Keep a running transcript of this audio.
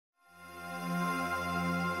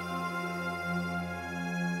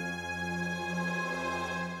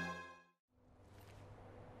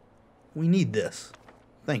We need this.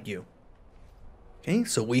 Thank you. Okay,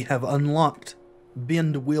 so we have unlocked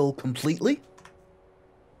Bend Wheel completely.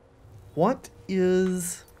 What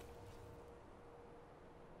is...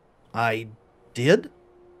 I did?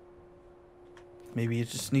 Maybe it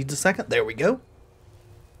just needs a second. There we go.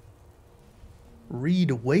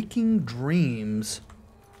 Read Waking Dreams.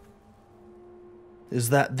 Is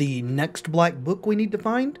that the next black book we need to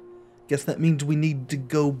find? Guess that means we need to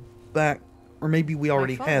go back, or maybe we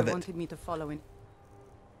already have it. Wanted me to follow in.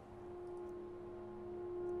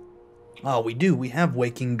 Oh, we do. We have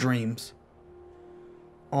Waking Dreams.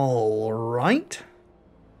 All right.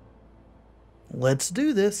 Let's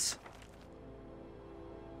do this.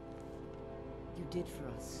 You did for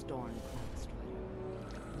us, Storm Cloud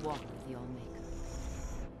Strider. Walk with the Allmaker.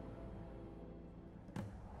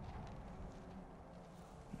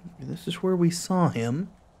 This is where we saw him.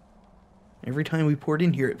 Every time we poured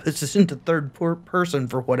in here, it puts us into third person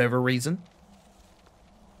for whatever reason.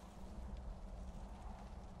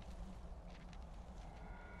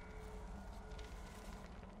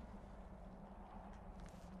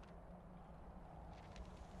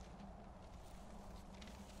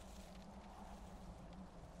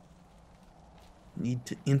 Need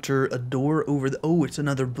to enter a door over the... Oh, it's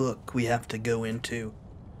another book we have to go into.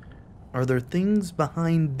 Are there things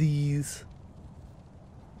behind these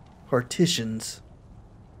partitions?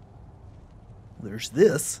 There's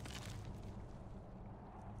this.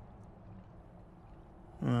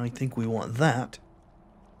 I think we want that.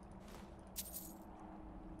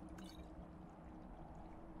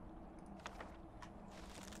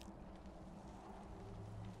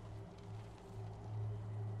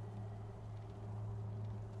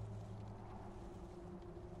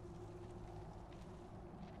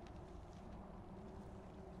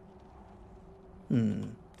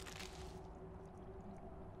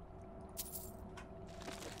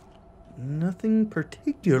 Nothing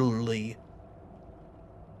particularly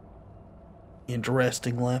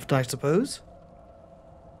interesting left, I suppose.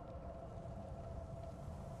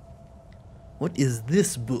 What is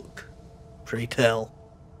this book, pray tell?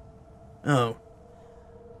 Oh,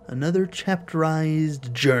 another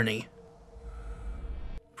chapterized journey.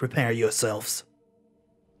 Prepare yourselves.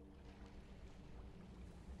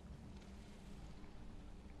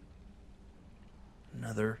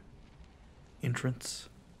 Another entrance.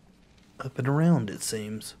 Up and around, it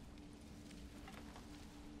seems.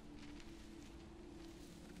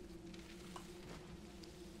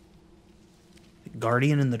 The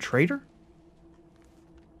Guardian and the Traitor?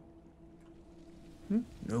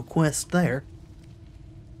 No quest there.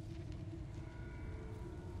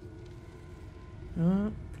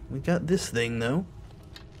 We got this thing, though.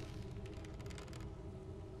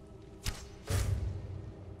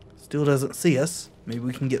 Still doesn't see us. Maybe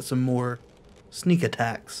we can get some more sneak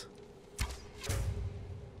attacks.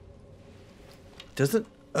 Doesn't...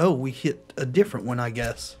 Oh, we hit a different one, I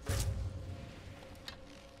guess.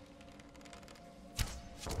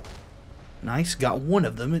 Nice, got one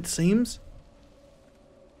of them, it seems.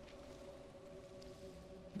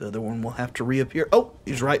 The other one will have to reappear. Oh,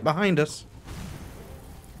 he's right behind us.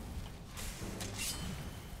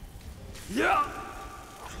 Yeah.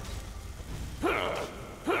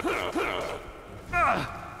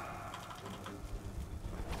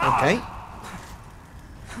 Okay.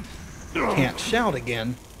 Can't shout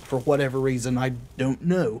again, for whatever reason, I don't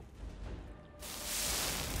know.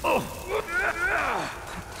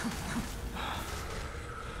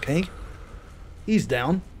 Okay. He's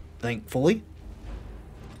down, thankfully.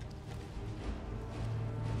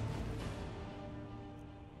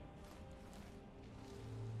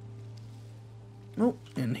 Oh,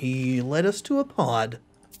 and he led us to a pod.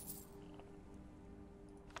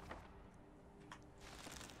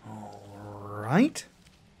 Alright.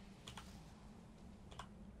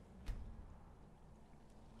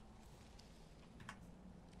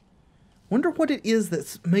 Wonder what it is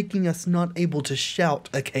that's making us not able to shout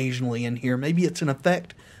occasionally in here. Maybe it's an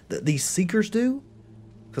effect that these seekers do?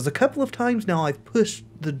 Because a couple of times now I've pushed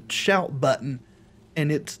the shout button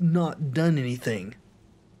and it's not done anything.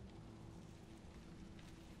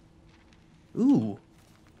 Ooh.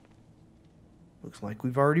 Looks like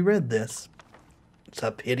we've already read this. It's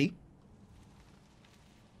a pity.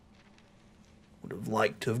 Would have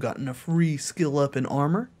liked to have gotten a free skill up in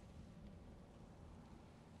armor.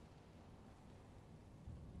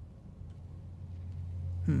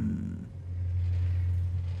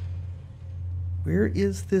 Where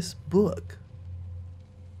is this book?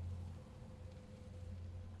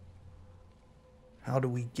 How do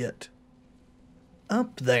we get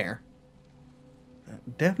up there?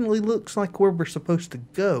 That definitely looks like where we're supposed to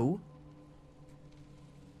go.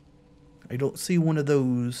 I don't see one of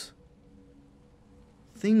those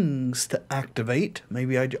things to activate.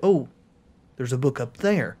 Maybe oh, there's a book up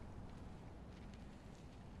there.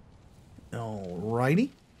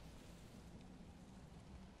 Alrighty.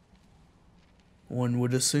 One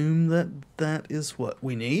would assume that that is what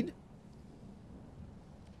we need.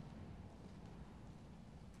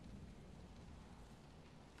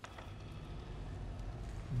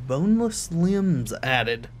 Boneless limbs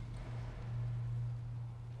added.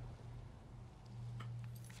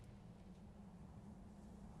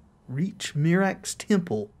 Reach Miraak's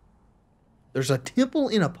temple. There's a temple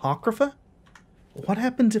in Apocrypha? What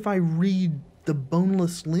happens if I read the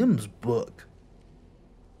Boneless Limbs book?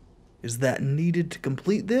 Is that needed to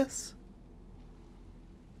complete this?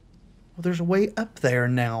 Well, there's a way up there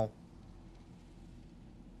now.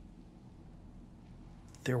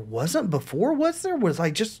 There wasn't before, was there? Was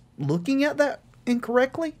I just looking at that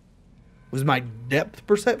incorrectly? Was my depth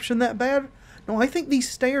perception that bad? No, I think these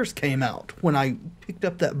stairs came out when I picked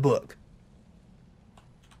up that book.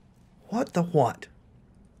 What the what?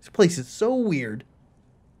 This place is so weird.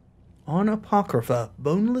 On Apocrypha,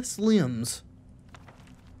 Boneless Limbs.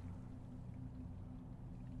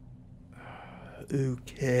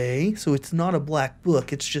 Okay, so it's not a black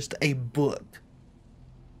book, it's just a book.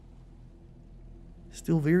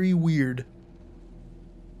 Still very weird.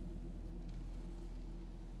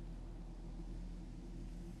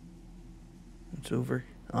 What's over?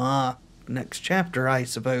 Ah, next chapter, I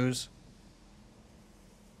suppose.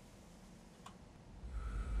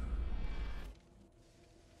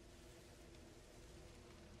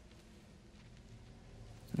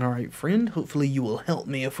 Alright, friend, hopefully you will help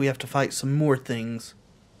me if we have to fight some more things.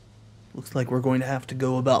 Looks like we're going to have to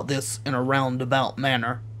go about this in a roundabout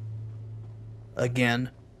manner. Again,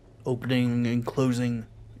 opening and closing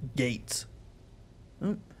gates.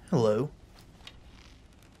 Oh, hello.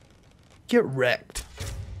 Get wrecked.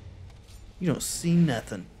 You don't see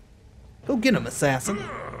nothing. Go get him, assassin.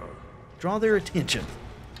 Draw their attention.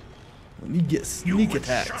 Let me get sneak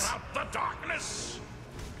attacks. Shut up the darkness.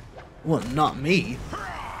 Well, not me.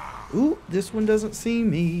 Ooh, this one doesn't see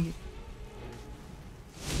me.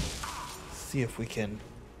 See if we can.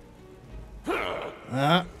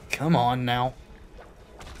 Come on now.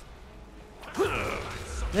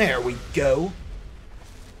 There we go.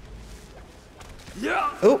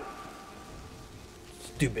 Oh.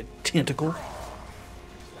 Stupid tentacle.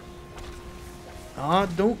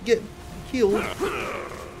 Don't get killed.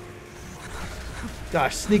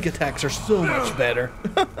 Gosh, sneak attacks are so much better.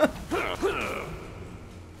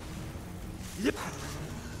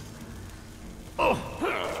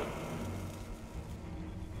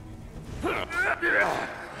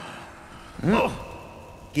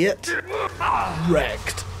 Get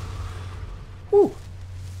wrecked. Whew.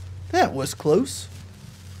 That was close.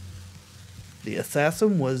 The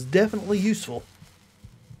assassin was definitely useful.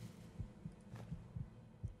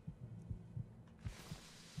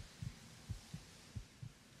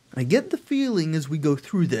 I get the feeling as we go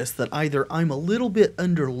through this that either I'm a little bit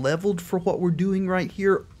under-leveled for what we're doing right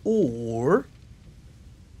here, or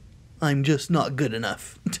I'm just not good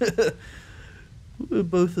enough.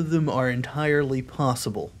 Both of them are entirely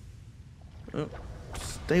possible. Oh,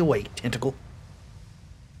 stay away, tentacle.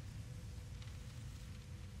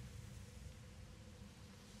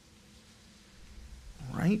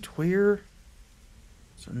 Right where?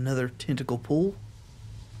 There's another tentacle pull.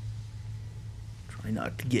 Try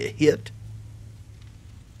not to get hit.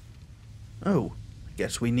 Oh, I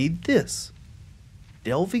guess we need this.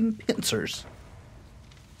 Delving pincers.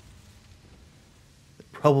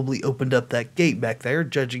 It probably opened up that gate back there,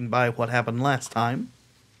 judging by what happened last time.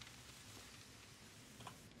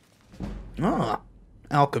 Ah,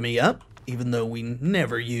 alchemy up, even though we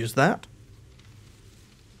never use that.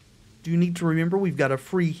 Do you need to remember we've got a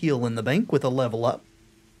free heal in the bank with a level up?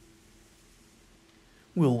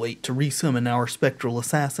 We'll wait to resummon our spectral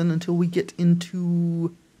assassin until we get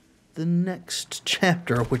into the next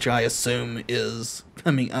chapter, which I assume is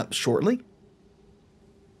coming up shortly.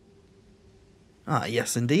 Ah,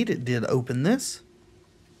 yes indeed, it did open this.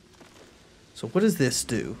 So what does this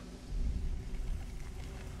do?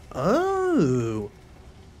 Oh!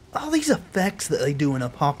 All these effects that they do in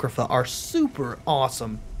Apocrypha are super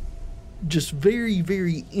awesome. Just very,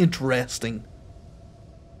 very interesting.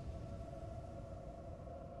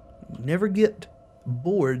 Never get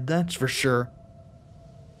bored, that's for sure.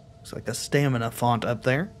 Looks like a stamina font up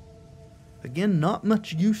there. Again, not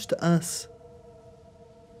much use to us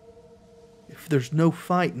if there's no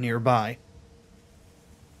fight nearby.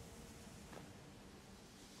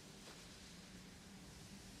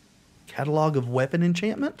 Catalog of weapon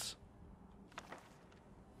enchantments?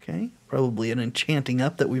 Okay, probably an enchanting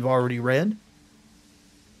up that we've already read.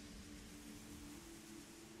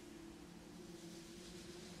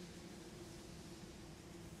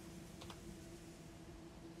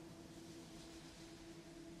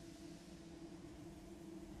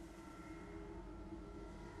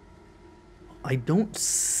 I don't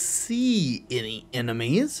see any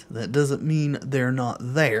enemies. That doesn't mean they're not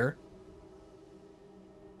there.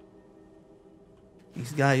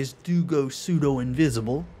 These guys do go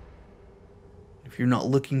pseudo-invisible. If you're not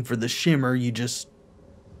looking for the shimmer, you just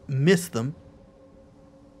miss them.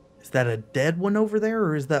 Is that a dead one over there,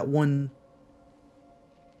 or is that one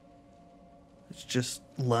that's just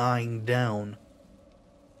lying down?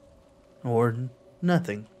 Or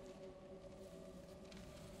nothing?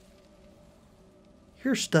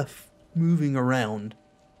 Here's stuff moving around.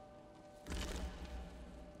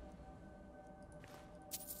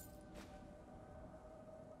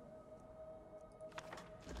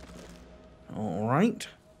 All right.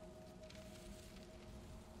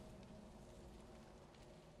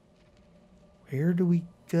 Where do we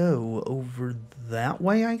go? Over that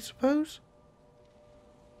way, I suppose?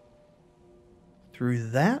 Through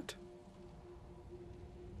that?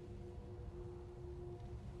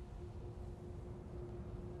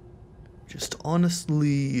 Just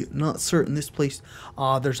honestly not certain this place...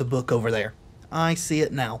 Ah, there's a book over there. I see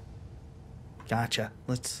it now. Gotcha.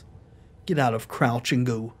 Let's get out of crouch and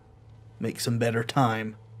go make some better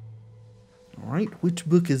time. Alright, which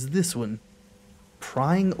book is this one?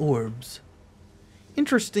 Prying Orbs.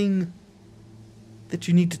 Interesting that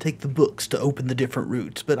you need to take the books to open the different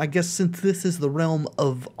routes, but I guess since this is the realm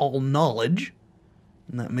of all knowledge,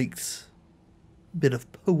 and that makes a bit of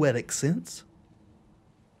poetic sense.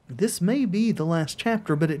 This may be the last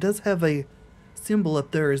chapter, but it does have a symbol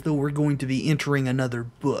up there as though we're going to be entering another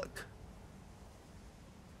book.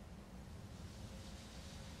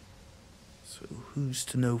 So who's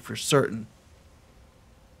to know for certain?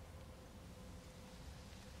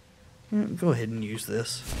 Yeah, go ahead and use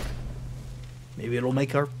this. Maybe it'll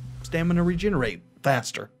make our stamina regenerate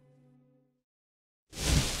faster.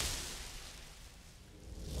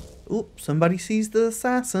 Oop, somebody sees the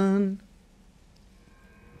assassin.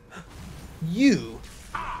 You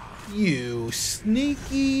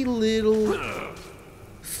sneaky little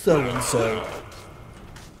so-and-so.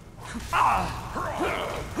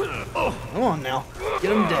 Come on now,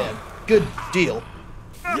 get him dead. Good deal.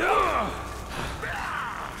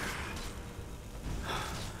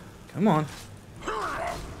 Come on.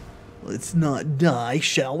 Let's not die,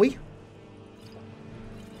 shall we?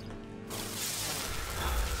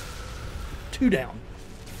 2 down.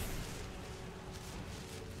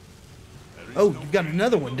 Oh, you've got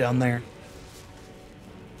another one down there.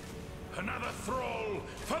 Another thrall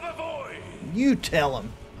for the void. You tell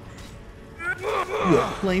him. We'll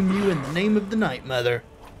claim you in the name of the Night Mother.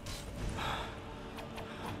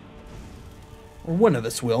 Or one of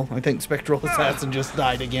us will. I think Spectral Assassin just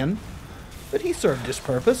died again. But he served his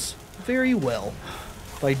purpose very well,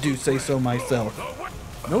 if I do say so myself.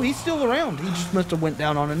 No, he's still around. He just must have went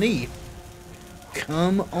down on a knee.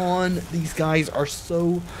 Come on. These guys are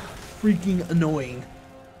so freaking annoying.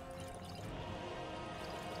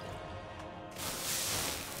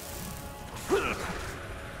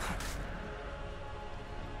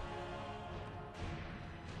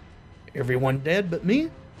 Everyone dead but me?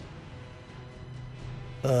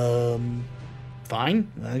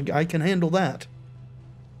 Fine. I can handle that.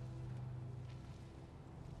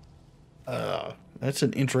 That's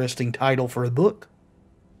an interesting title for a book.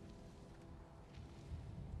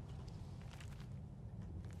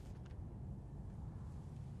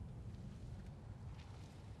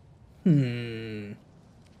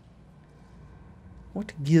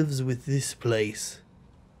 What gives with this place?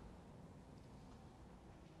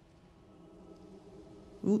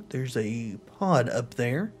 Ooh, there's a pod up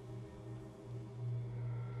there.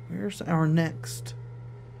 Where's our next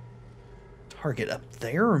target? Up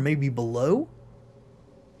there, or maybe below?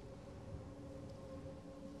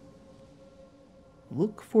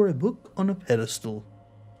 Look for a book on a pedestal.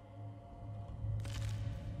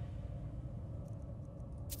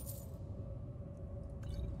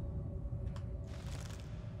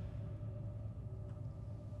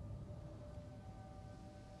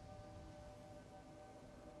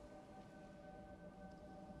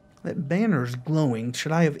 That banner's glowing.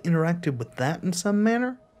 Should I have interacted with that in some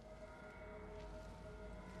manner?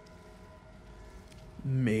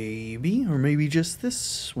 Maybe, or maybe just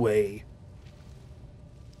this way.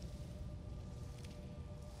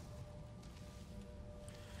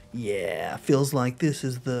 Yeah, feels like this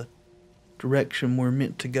is the direction we're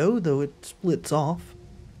meant to go, though it splits off.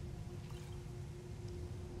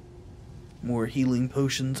 More healing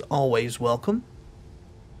potions, always welcome.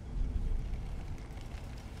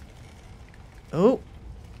 Oh.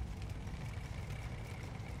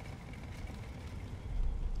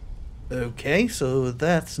 Okay, so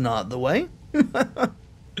that's not the way.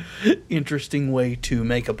 Interesting way to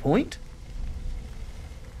make a point.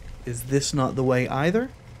 Is this not the way either?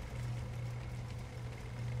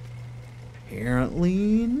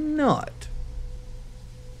 Apparently not.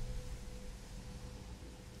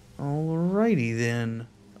 Alrighty then.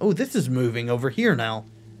 Oh, this is moving over here now.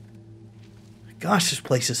 Gosh, this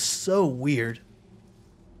place is so weird.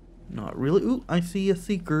 Not really. Ooh, I see a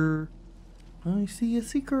seeker. I see a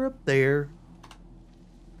seeker up there.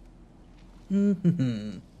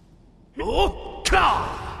 Let's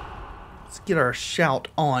get our shout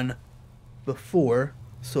on before,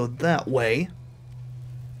 so that way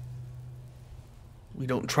we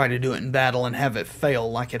don't try to do it in battle and have it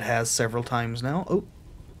fail like it has several times now. Oh,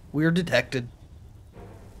 we're detected.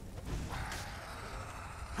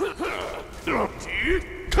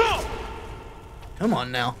 Come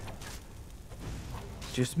on now.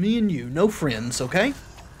 Just me and you, no friends, okay?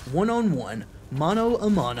 One-on-one, mano a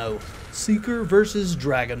mano, Seeker versus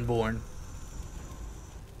Dragonborn.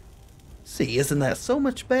 See, isn't that so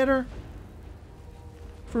much better?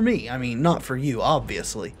 For me, I mean, not for you,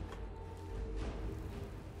 obviously.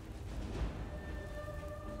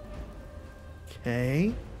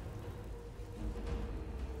 Okay.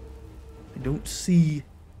 I don't see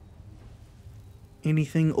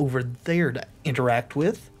anything over there to interact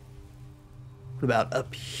with. What about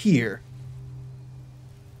up here?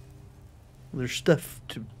 There's stuff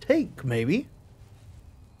to take, maybe.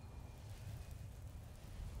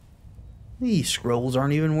 These scrolls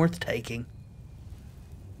aren't even worth taking.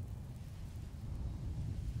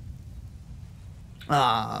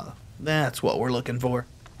 Ah, that's what we're looking for.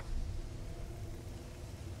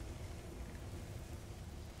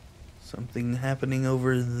 Something happening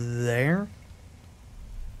over there.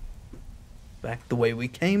 Back the way we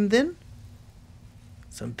came then.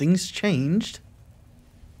 Something's changed.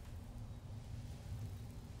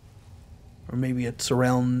 Or maybe it's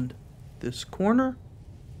around this corner.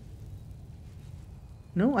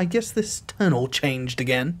 No, I guess this tunnel changed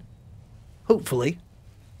again. Hopefully.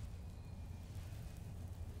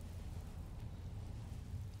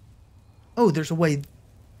 Oh, there's a way...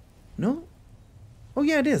 No? Oh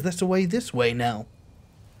yeah, it is. That's a way this way now.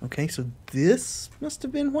 Okay, so this must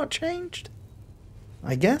have been what changed?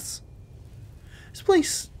 I guess. This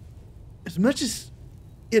place, as much as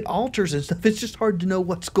it alters and stuff, it's just hard to know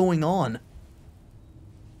what's going on.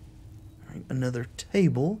 Alright, another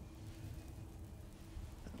table.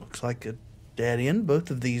 That looks like a dead end.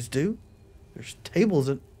 Both of these do. There's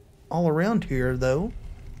tables all around here, though.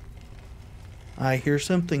 I hear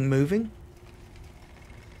something moving.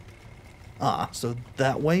 Ah, so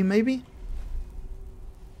that way, maybe?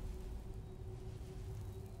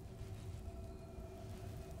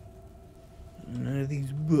 None of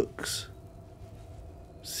these books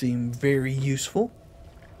seem very useful.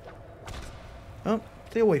 Oh,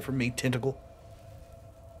 stay away from me, tentacle.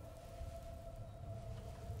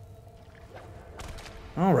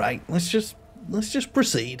 Alright, let's just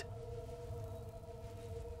proceed.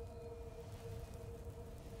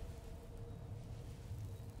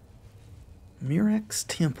 Miraak's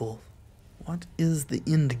Temple. What is the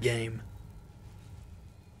end game?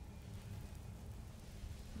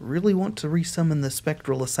 Really want to resummon the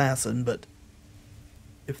Spectral Assassin, but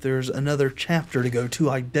if there's another chapter to go to,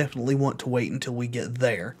 I definitely want to wait until we get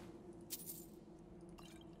there.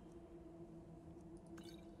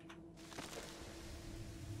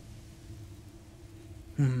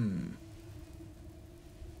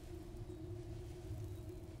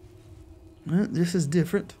 Well, this is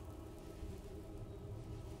different.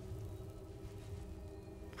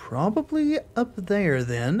 Probably up there,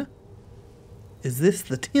 then. Is this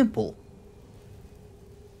the temple?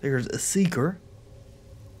 There's a seeker.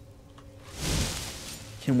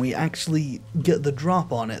 Can we actually get the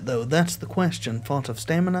drop on it, though? That's the question. Font of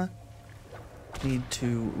stamina. Need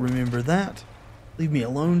to remember that. Leave me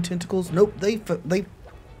alone, tentacles. Nope, they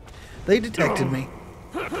detected me.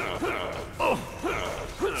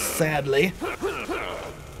 Sadly.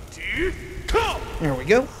 There we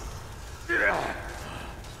go.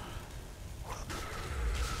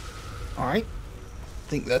 Alright. I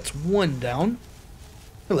think that's one down.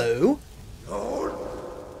 Hello.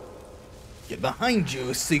 Get behind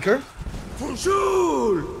you, Seeker.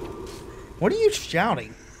 What are you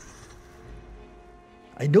shouting?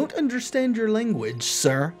 I don't understand your language,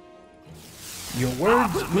 sir. Your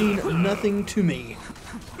words mean nothing to me.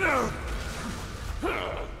 Oh.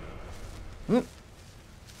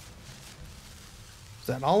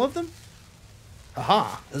 that all of them?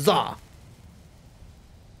 Aha! Huzzah!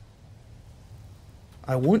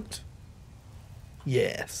 I want...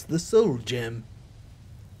 Yes, the soul gem.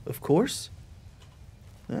 Of course.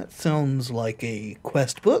 That sounds like a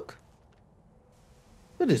quest book.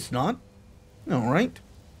 But it's not. Alright.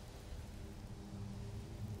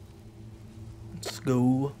 Let's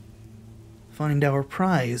go find our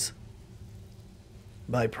prize.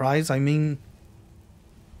 By prize, I mean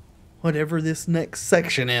whatever this next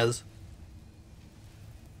section is.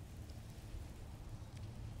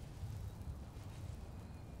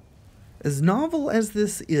 As novel as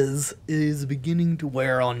this is beginning to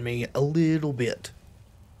wear on me a little bit.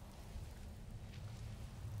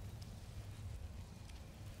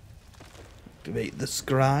 Activate the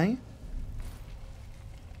scry.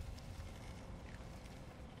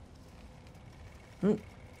 Oh,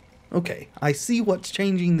 okay. I see what's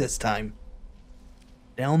changing this time.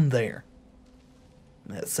 Down there.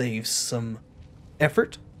 That saves some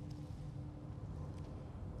effort.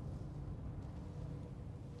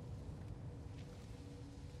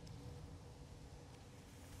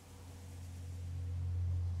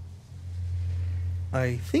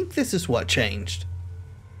 I think this is what changed.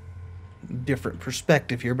 Different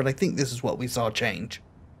perspective here, but I think this is what we saw change.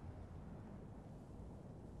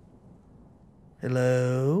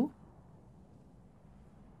 Hello?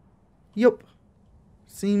 Yup.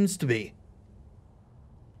 Seems to be.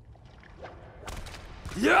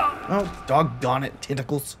 Yeah. Oh, doggone it,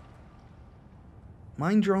 tentacles.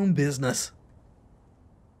 Mind your own business.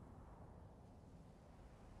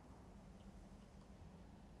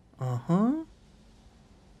 Uh-huh.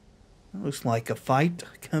 Looks like a fight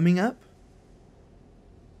coming up.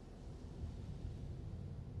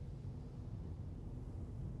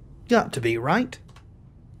 Got to be, right?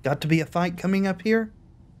 Got to be a fight coming up here?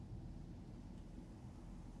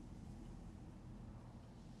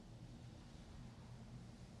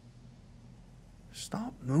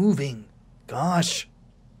 Stop moving. Gosh.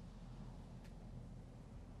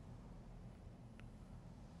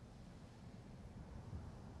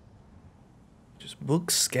 Just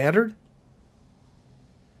books scattered?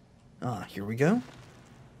 Ah, here we go.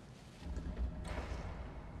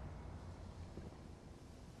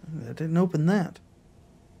 That didn't open that.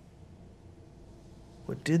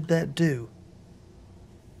 What did that do?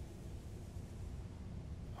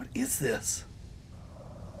 What is this?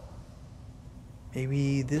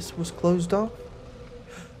 Maybe this was closed off?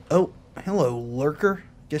 Oh, hello, lurker.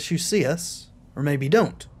 Guess you see us. Or maybe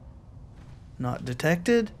don't. Not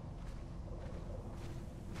detected.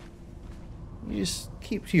 You just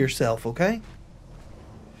keep to yourself, okay?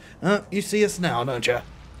 You see us now, don't you?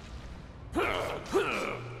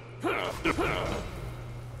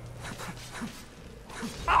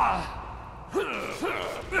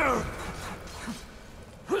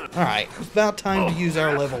 Alright, it's about time to use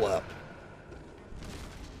our level up.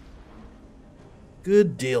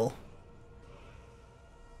 Good deal.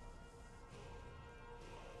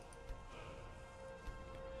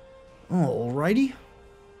 Alrighty.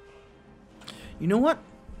 You know what?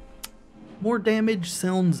 More damage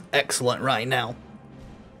sounds excellent right now.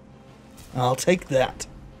 I'll take that.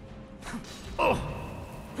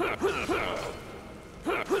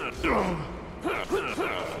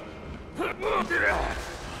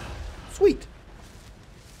 Sweet.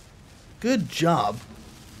 Good job.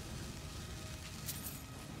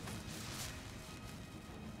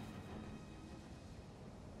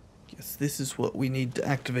 Guess this is what we need to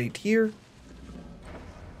activate here.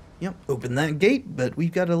 Yep, open that gate, but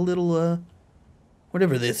we've got a little,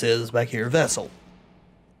 whatever this is back here, vessel.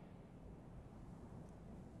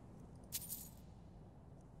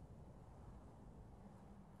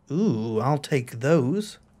 Ooh, I'll take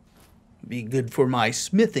those. Be good for my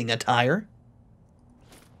smithing attire.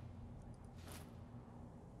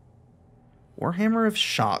 Warhammer of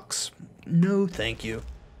Shocks. No, thank you.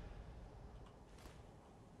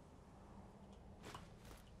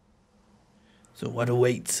 So what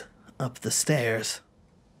awaits up the stairs?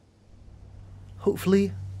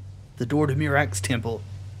 Hopefully, the door to Miraak's temple.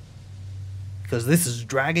 Because this is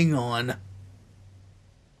dragging on.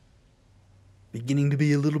 Beginning to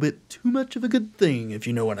be a little bit too much of a good thing, if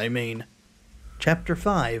you know what I mean. Chapter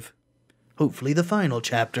 5. Hopefully the final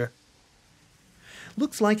chapter.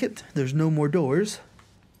 Looks like it. There's no more doors.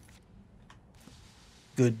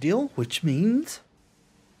 Good deal, which means...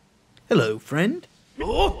 Hello, friend.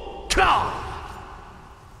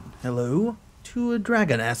 Hello to a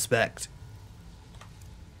dragon aspect.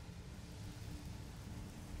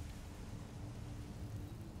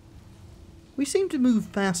 We seem to move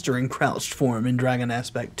faster in crouched form in dragon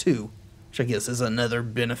aspect too, which I guess is another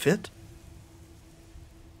benefit.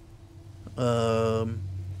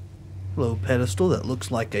 Low pedestal that looks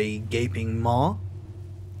like a gaping maw.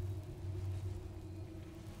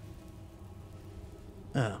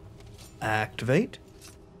 Oh. Activate.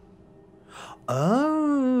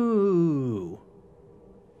 Oh.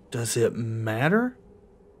 Does it matter?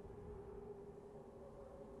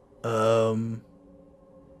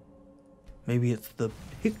 Maybe it's the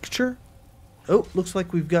picture? Oh, looks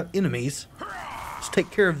like we've got enemies. Let's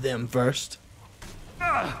take care of them first.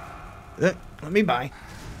 Let me by.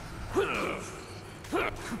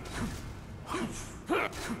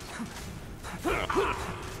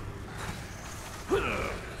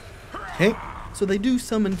 Okay, so they do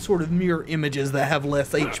summon sort of mirror images that have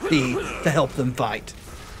less HP to help them fight.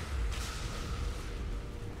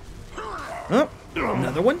 Oh,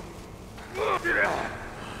 another one.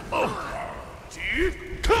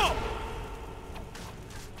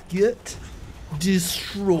 Get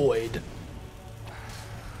destroyed.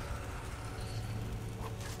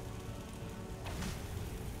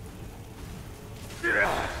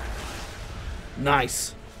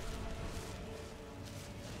 Nice.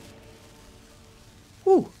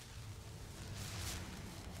 Whew.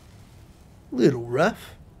 Little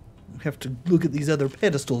rough. We have to look at these other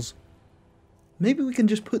pedestals. Maybe we can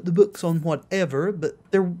just put the books on whatever, but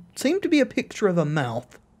there seemed to be a picture of a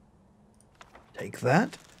mouth. Take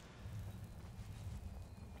that.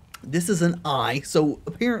 This is an eye, so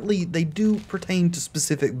apparently they do pertain to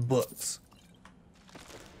specific books.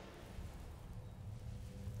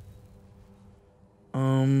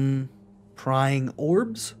 Prying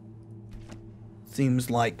orbs? Seems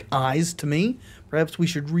like eyes to me. Perhaps we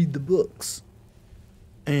should read the books.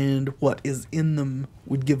 And what is in them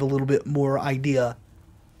would give a little bit more idea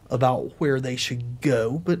about where they should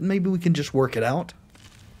go, but maybe we can just work it out.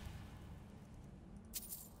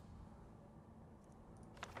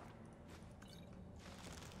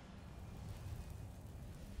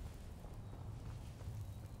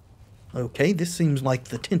 Okay, this seems like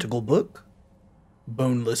the tentacle book.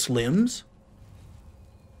 Boneless limbs.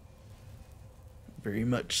 Very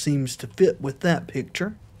much seems to fit with that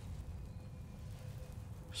picture.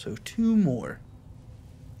 So 2 more.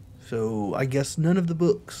 So I guess none of the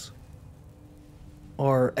books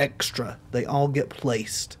are extra. They all get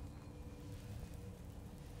placed.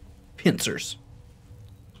 Pincers.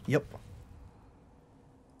 Yep.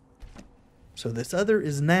 So this other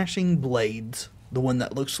is gnashing blades. The one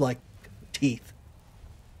that looks like teeth.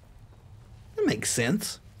 That makes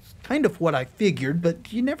sense. Kind of what I figured,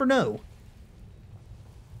 but you never know.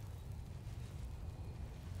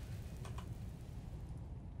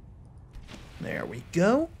 There we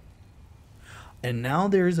go. And now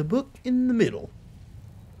there is a book in the middle.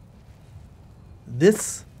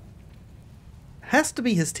 This has to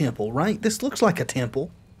be his temple, right? This looks like a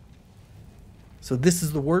temple. So this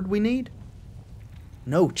is the word we need?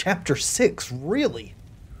 No, chapter 6, really?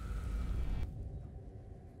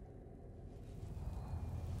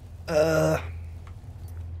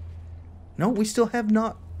 No, we still have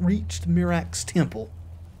not reached Miraak's temple.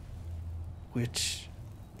 Which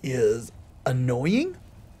is annoying?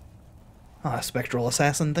 Ah, Spectral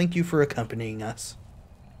Assassin, thank you for accompanying us.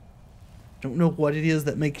 Don't know what it is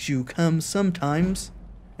that makes you come sometimes,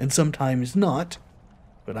 and sometimes not,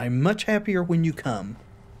 but I'm much happier when you come.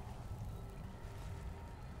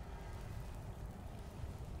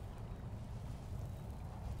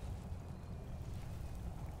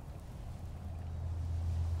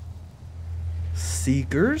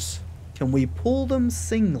 Seekers? Can we pull them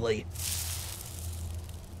singly?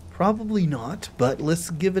 Probably not, but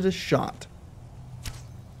let's give it a shot.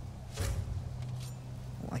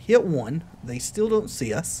 Well, I hit one. They still don't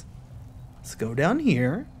see us. Let's go down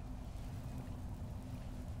here.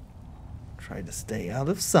 Try to stay out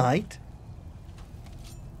of sight.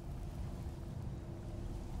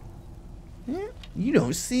 Eh, you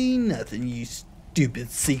don't see nothing, you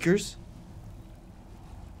stupid seekers.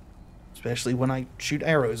 Especially when I shoot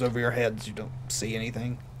arrows over your heads, you don't see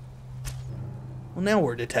anything. Well, now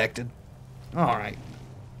we're detected. Alright.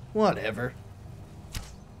 Whatever.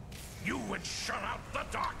 You would shut out the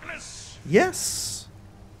darkness? Yes.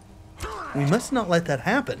 We must not let that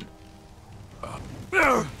happen.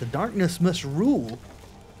 The darkness must rule.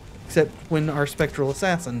 Except when our spectral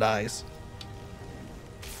assassin dies.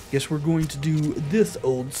 Guess we're going to do this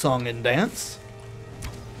old song and dance.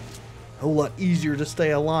 A whole lot easier to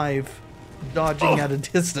stay alive dodging at a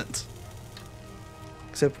distance.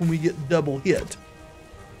 Except when we get double hit.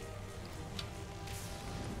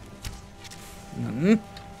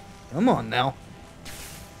 Come on now.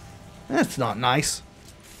 That's not nice.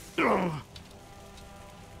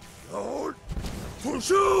 For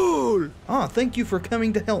sure! Ah, thank you for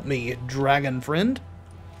coming to help me, dragon friend.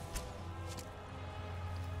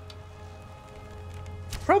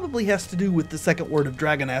 Probably has to do with the second word of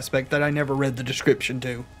dragon aspect that I never read the description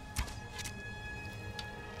to.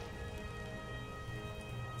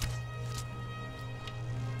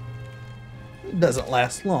 It doesn't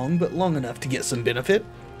last long, but long enough to get some benefit.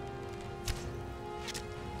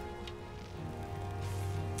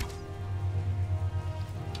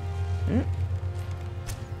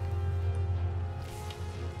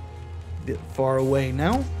 Bit far away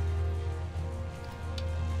now.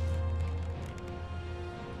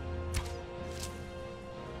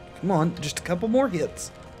 Come on, just a couple more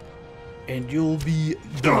hits. And you'll be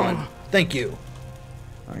gone. Thank you.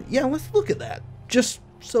 Alright, yeah, let's look at that. Just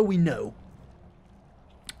so we know.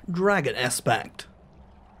 Dragon aspect.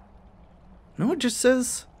 No, it just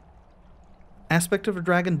says aspect of a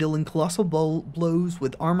dragon dealing colossal blows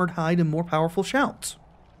with armored hide and more powerful shouts.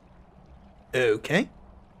 Okay.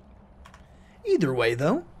 Either way,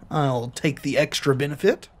 though, I'll take the extra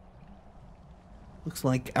benefit. Looks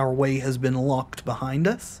like our way has been locked behind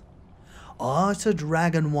us. Ah, it's a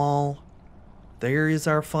dragon wall. There is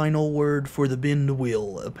our final word for the bend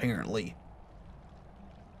wheel, apparently.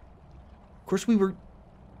 Of course, we were...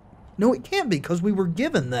 No, it can't be, because we were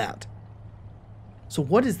given that. So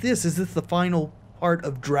what is this? Is this the final part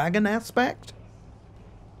of dragon aspect?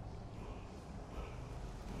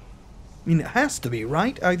 I mean, it has to be,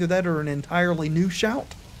 right? Either that or an entirely new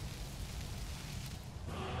shout.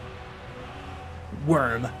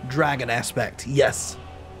 Worm, dragon aspect, yes.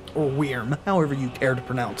 Or Wyrm, however you care to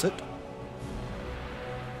pronounce it.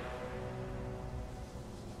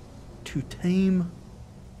 To tame...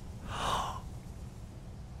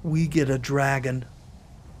 We get a dragon.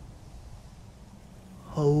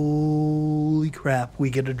 Holy crap, we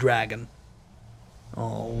get a dragon.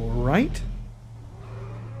 Alright.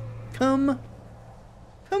 Come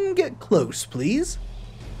get close, please.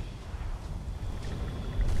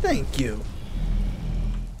 Thank you.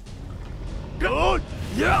 Good!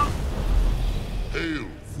 Yeah! Hail,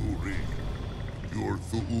 Furi. Your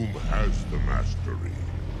Thu'um has the mastery.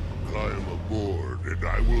 Climb aboard, and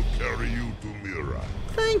I will carry you to Miraak.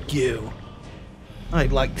 Thank you.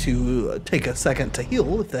 I'd like to take a second to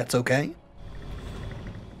heal, if that's okay.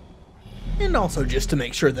 And also just to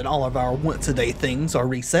make sure that all of our once-a-day things are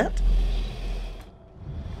reset.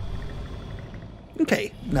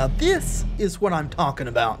 Okay, now this is what I'm talking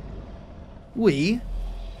about. We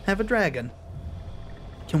have a dragon.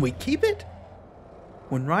 Can we keep it?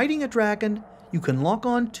 When riding a dragon, you can lock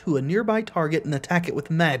on to a nearby target and attack it with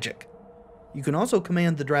magic. You can also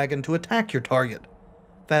command the dragon to attack your target.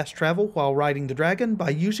 Fast travel while riding the dragon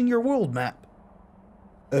by using your world map.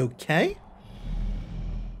 Okay.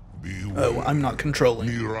 Beware. Oh, I'm not controlling.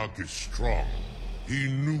 Miraak is strong. He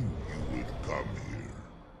knew you would come here.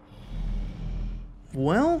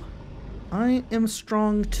 Well, I am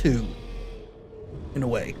strong too. In a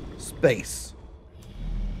way. Space.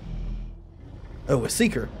 Oh, a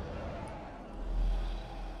seeker.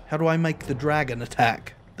 How do I make the dragon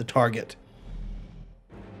attack the target?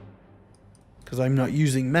 Because I'm not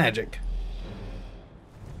using magic.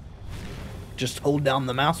 Just hold down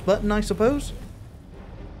the mouse button, I suppose?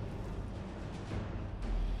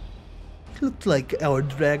 Looks like our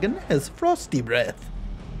dragon has frosty breath.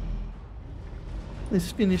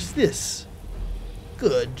 Let's finish this.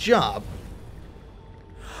 Good job.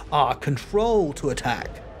 Ah, control to attack.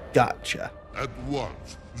 Gotcha. At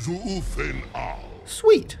once, Zu'ufen Al.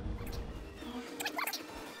 Sweet.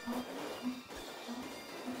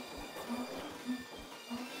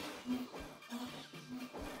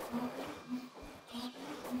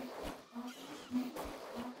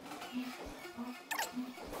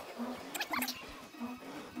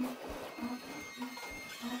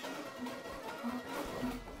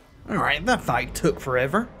 Alright, that fight took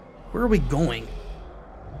forever. Where are we going?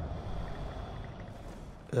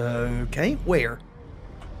 Okay, where?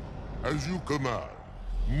 As you command,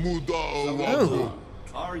 Muda Oh.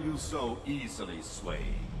 Are you so easily swayed?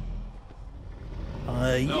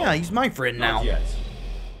 Yeah, he's my friend now. Not yet.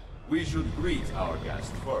 We should greet our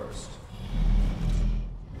guest first.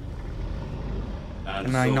 And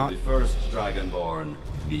Am so I not- the first Dragonborn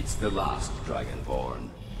meets the last Dragonborn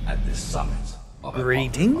at the summit of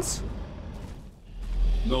Greetings?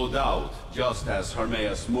 No doubt, just as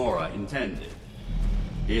Hermaeus Mora intended.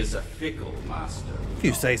 He is a fickle master. If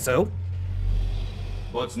you say so.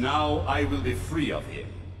 But now I will be free of him.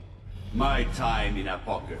 My time in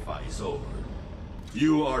Apocrypha is over.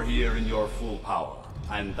 You are here in your full power,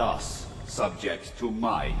 and thus subject to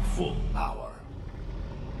my full power.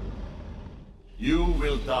 You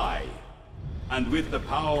will die, And with the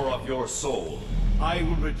power of your soul, I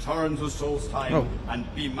will return to Solstheim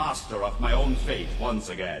and be master of my own fate once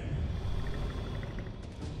again.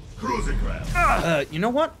 You know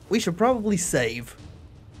what? We should probably save.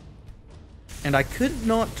 And I could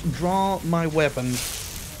not draw my weapons.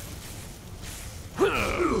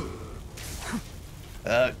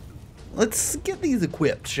 Let's get these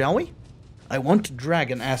equipped, shall we? I want a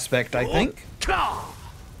dragon aspect, I think.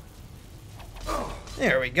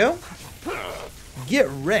 There we go. Get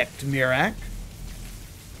wrecked, Miraak.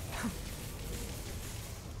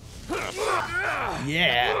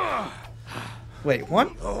 Yeah. Wait, what?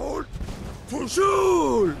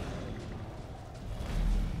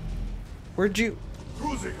 Where'd you...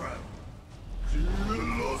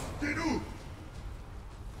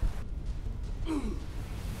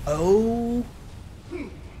 Oh.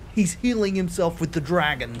 He's healing himself with the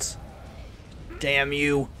dragons. Damn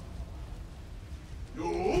you.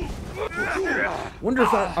 Wonder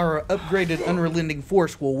if our upgraded Unrelenting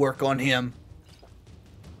Force will work on him.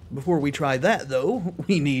 Before we try that, though,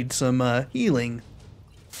 we need some healing.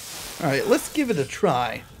 Alright, let's give it a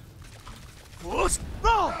try.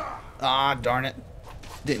 Ah, darn it.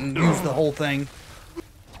 Didn't use the whole thing.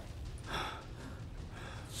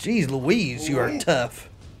 Jeez Louise, you are tough.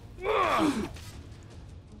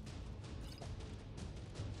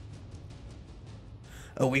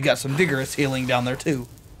 Oh, we got some vigorous healing down there, too.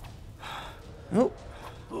 Oh,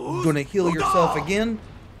 gonna heal yourself again?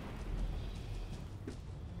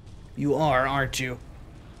 You are, aren't you?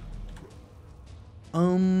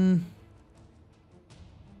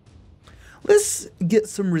 Let's get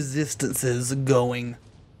some resistances going.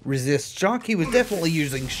 Resist shock. He was definitely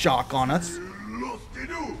using shock on us.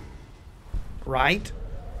 Right?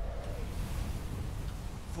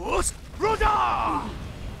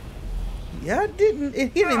 Yeah, it didn't.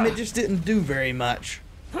 It hit him, it just didn't do very much.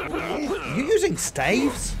 You using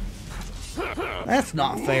staves? That's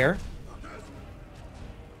not fair.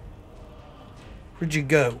 Where'd you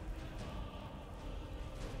go?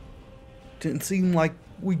 Didn't seem like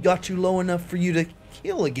we got you low enough for you to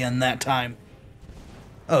kill again that time.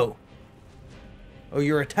 Oh. Oh,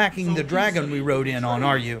 you're attacking the dragon we rode in on,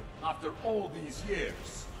 are you? After all these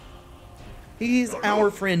years. He's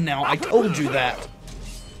our friend now. I told you that.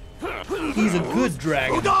 He's a good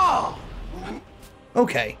dragon.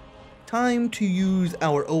 Okay. Time to use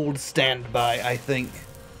our old standby, I think.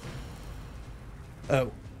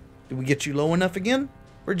 Oh. Did we get you low enough again?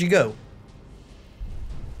 Where'd you go?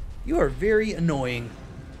 You are very annoying.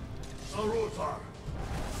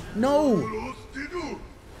 No!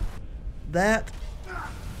 That...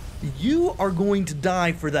 You are going to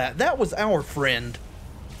die for that. That was our friend.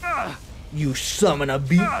 You summon a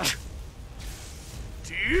beach.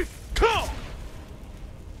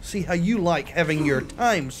 See how you like having your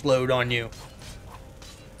time slowed on you.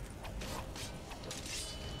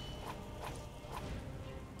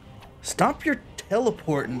 Stop your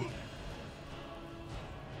teleporting.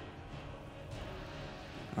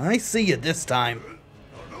 I see you this time.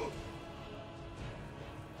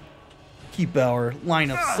 Keep our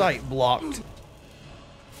line of sight blocked.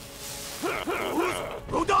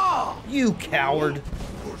 You coward.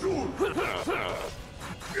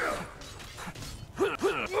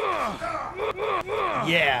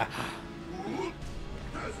 Yeah.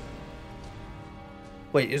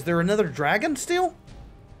 Wait, is there another dragon still?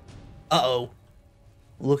 Uh-oh.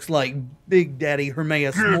 Looks like Big Daddy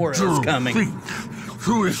Hermaeus Mora is coming.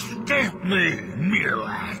 To escape me,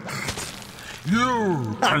 Miraak.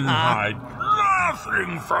 You can hide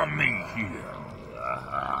nothing from me here.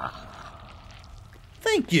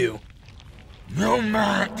 Thank you. No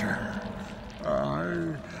matter.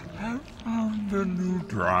 I have found a new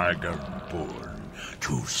dragon born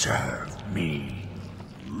to serve me.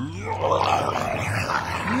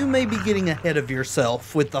 You may be getting ahead of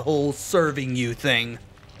yourself with the whole serving you thing.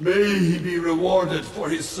 May he be rewarded for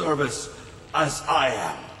his service, as I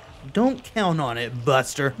am. Don't count on it,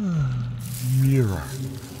 Buster.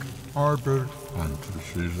 Miraak harbored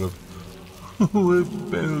fantasies of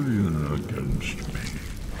rebellion against me.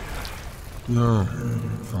 Learn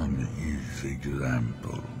from his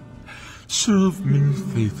example. Serve me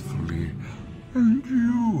faithfully, and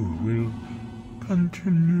you will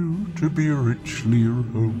continue to be richly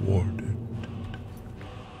rewarded.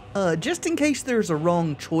 Just in case there's a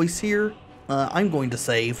wrong choice here, I'm going to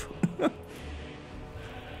save.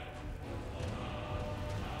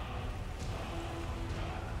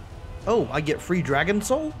 Oh, I get free Dragon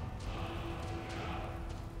Soul?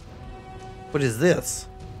 What is this?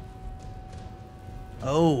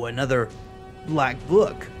 Oh, another black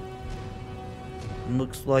book.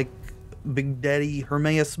 Looks like Big Daddy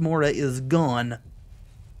Hermaeus Mora is gone.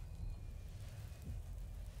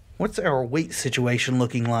 What's our weight situation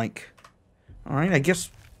looking like? Alright, I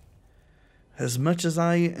guess as much as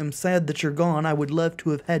I am sad that you're gone, I would love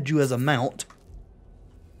to have had you as a mount.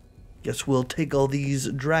 Guess we'll take all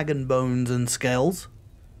these dragon bones and scales.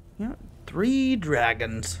 Yeah, 3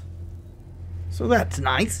 dragons. So that's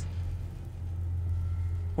nice.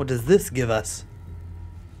 What does this give us?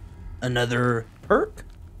 Another perk?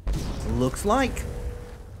 Looks like.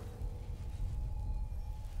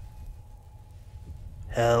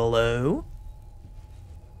 Hello?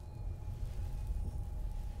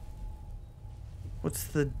 What's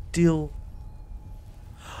the deal?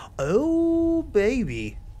 Oh,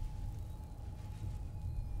 baby.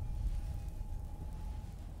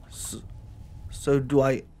 So do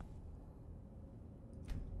I...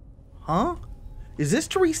 Huh? Is this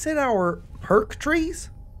to reset our perk trees?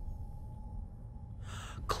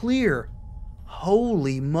 Clear.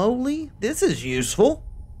 Holy moly, this is useful.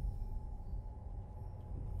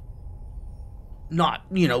 Not,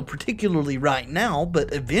 you know, particularly right now,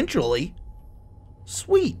 but eventually.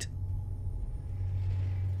 Sweet.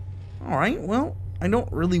 Alright, well, I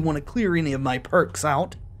don't really want to clear any of my perks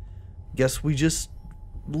out. Guess we just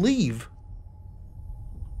leave.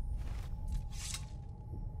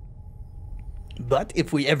 But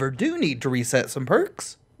if we ever do need to reset some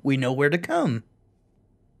perks, we know where to come.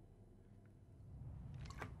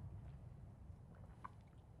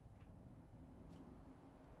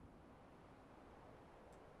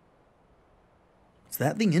 Is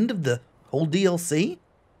that the end of the whole DLC?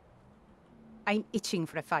 I'm itching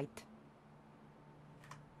for a fight.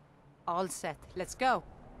 All set. Let's go.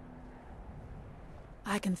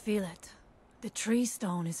 I can feel it. The tree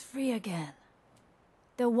stone is free again.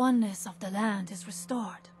 The oneness of the land is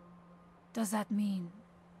restored. Does that mean...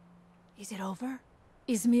 is it over?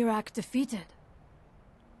 Is Miraak defeated?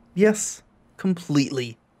 Yes,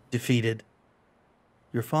 completely defeated.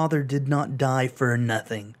 Your father did not die for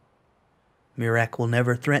nothing. Miraak will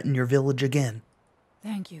never threaten your village again.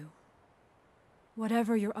 Thank you.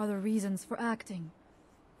 Whatever your other reasons for acting,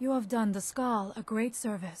 you have done the Skal a great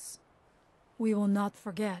service. We will not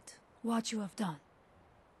forget what you have done.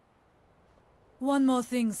 One more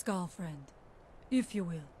thing, Skal friend, if you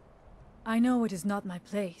will. I know it is not my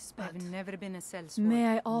place, but I've never been a sellsword.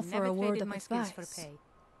 may I offer Never a word traded of my skills advice? for pay.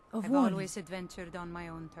 Of I've warning. always adventured on my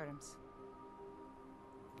own terms.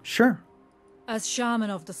 Sure. As shaman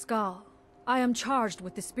of the Skal, I am charged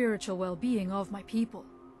with the spiritual well-being of my people.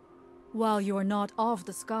 While you are not of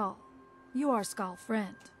the Skal, you are Skal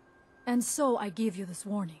friend. And so I give you this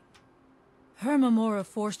warning. Hermamora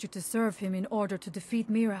forced you to serve him in order to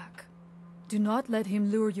defeat Miraak. Do not let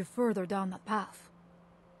him lure you further down that path.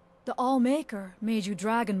 The Allmaker made you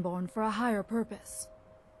Dragonborn for a higher purpose.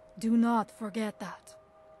 Do not forget that.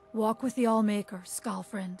 Walk with the Allmaker, Skal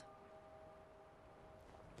friend.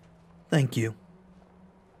 Thank you.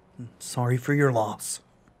 Sorry for your loss.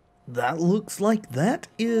 That looks like that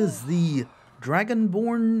is the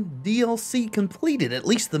Dragonborn DLC completed, at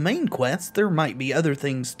least the main quest. There might be other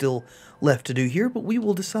things still left to do here, but we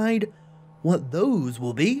will decide what those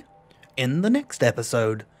will be in the next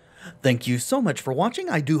episode. Thank you so much for watching.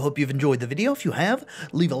 I do hope you've enjoyed the video. If you have,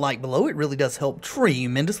 leave a like below. It really does help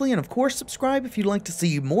tremendously. And of course, subscribe if you'd like to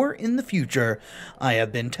see more in the future. I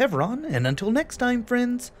have been Tevaron, and until next time,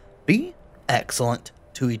 friends, be excellent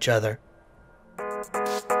to each other.